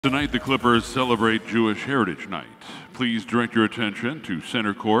Tonight, the Clippers celebrate Jewish Heritage Night. Please direct your attention to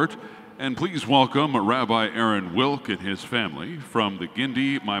center court, and please welcome Rabbi Aaron Wilk and his family from the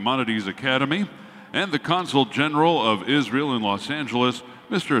Gindi Maimonides Academy and the Consul General of Israel in Los Angeles,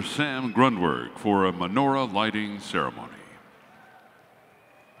 Mr. Sam Grundberg, for a menorah lighting ceremony.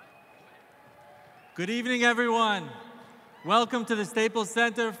 Good evening, everyone. Welcome to the Staples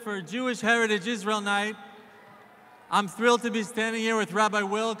Center for Jewish Heritage Israel Night. I'm thrilled to be standing here with Rabbi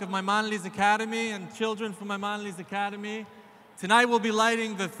Wilk of Maimonides Academy and children from Maimonides Academy. Tonight we'll be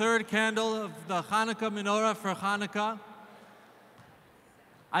lighting the third candle of the Hanukkah menorah for Hanukkah.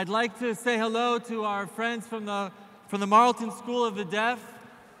 I'd like to say hello to our friends from the Marlton School of the Deaf,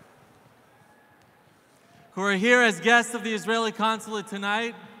 who are here as guests of the Israeli consulate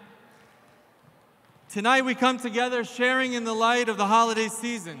tonight. Tonight we come together sharing in the light of the holiday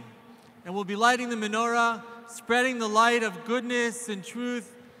season, and we'll be lighting the menorah, spreading the light of goodness and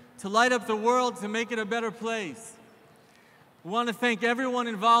truth to light up the world, to make it a better place. We want to thank everyone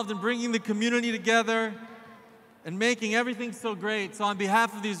involved in bringing the community together and making everything so great. So on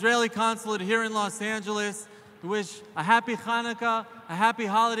behalf of the Israeli consulate here in Los Angeles, we wish a happy Hanukkah, a happy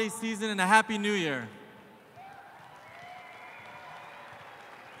holiday season, and a happy New Year.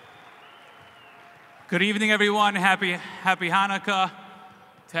 Good evening, everyone. Happy Hanukkah.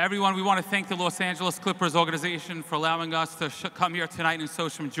 To everyone, we want to thank the Los Angeles Clippers organization for allowing us to come here tonight and show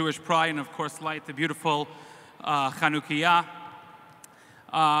some Jewish pride and, of course, light the beautiful Chanukiah.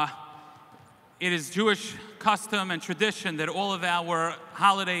 It is Jewish custom and tradition that all of our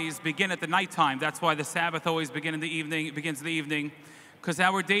holidays begin at the nighttime. That's why the Sabbath always begins in the evening, because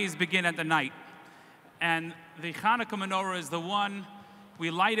our days begin at the night. And the Hanukkah menorah is the one. We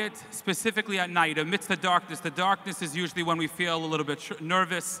light it specifically at night, amidst the darkness. The darkness is usually when we feel a little bit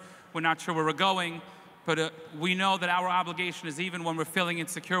nervous. We're not sure where we're going. But we know that our obligation is, even when we're feeling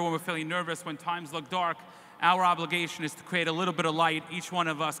insecure, when we're feeling nervous, when times look dark, our obligation is to create a little bit of light. Each one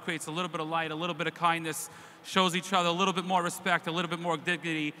of us creates a little bit of light, a little bit of kindness, shows each other a little bit more respect, a little bit more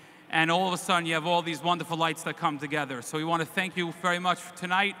dignity, and all of a sudden you have all these wonderful lights that come together. So we want to thank you very much for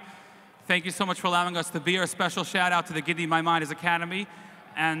tonight. Thank you so much for allowing us to be here. A special shout out to the Gindi Maimonides Academy.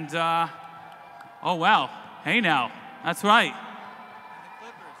 And, oh, wow. Hey, now. That's right.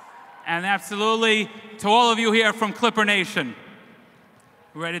 And absolutely to all of you here from Clipper Nation.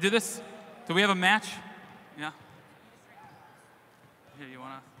 We ready to do this? Do we have a match? Yeah? Here, you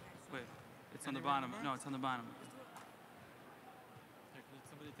want to? Wait. It's on the bottom. No, it's on the bottom. Can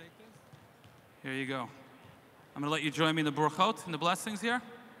somebody take this? Here you go. I'm going to let you join me in the Baruchot and the blessings here.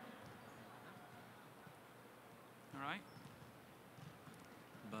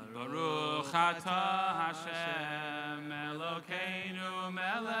 Baruch atah Hashem Elokeinu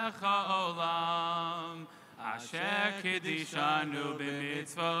melech haolam asher kidishanu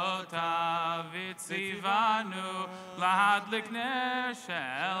b'mitzvotav v'tzivanu lahadlik ner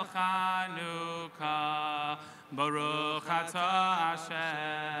shel Chanukah. Baruch atah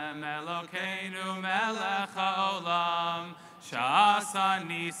Hashem Elokeinu melech haolam Sha'asa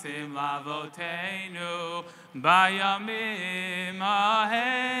nisim lavoteinu bayamim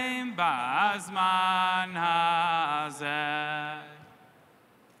ahem bazman hazeh.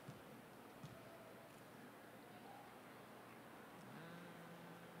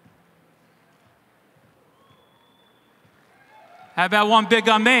 How about one big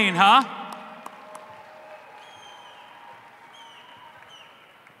amen, huh?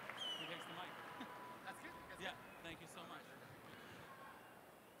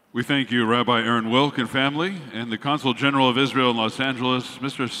 We thank you, Rabbi Aaron Wilk and family, and the Consul General of Israel in Los Angeles,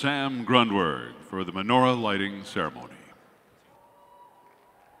 Mr. Sam Grundberg, for the menorah lighting ceremony.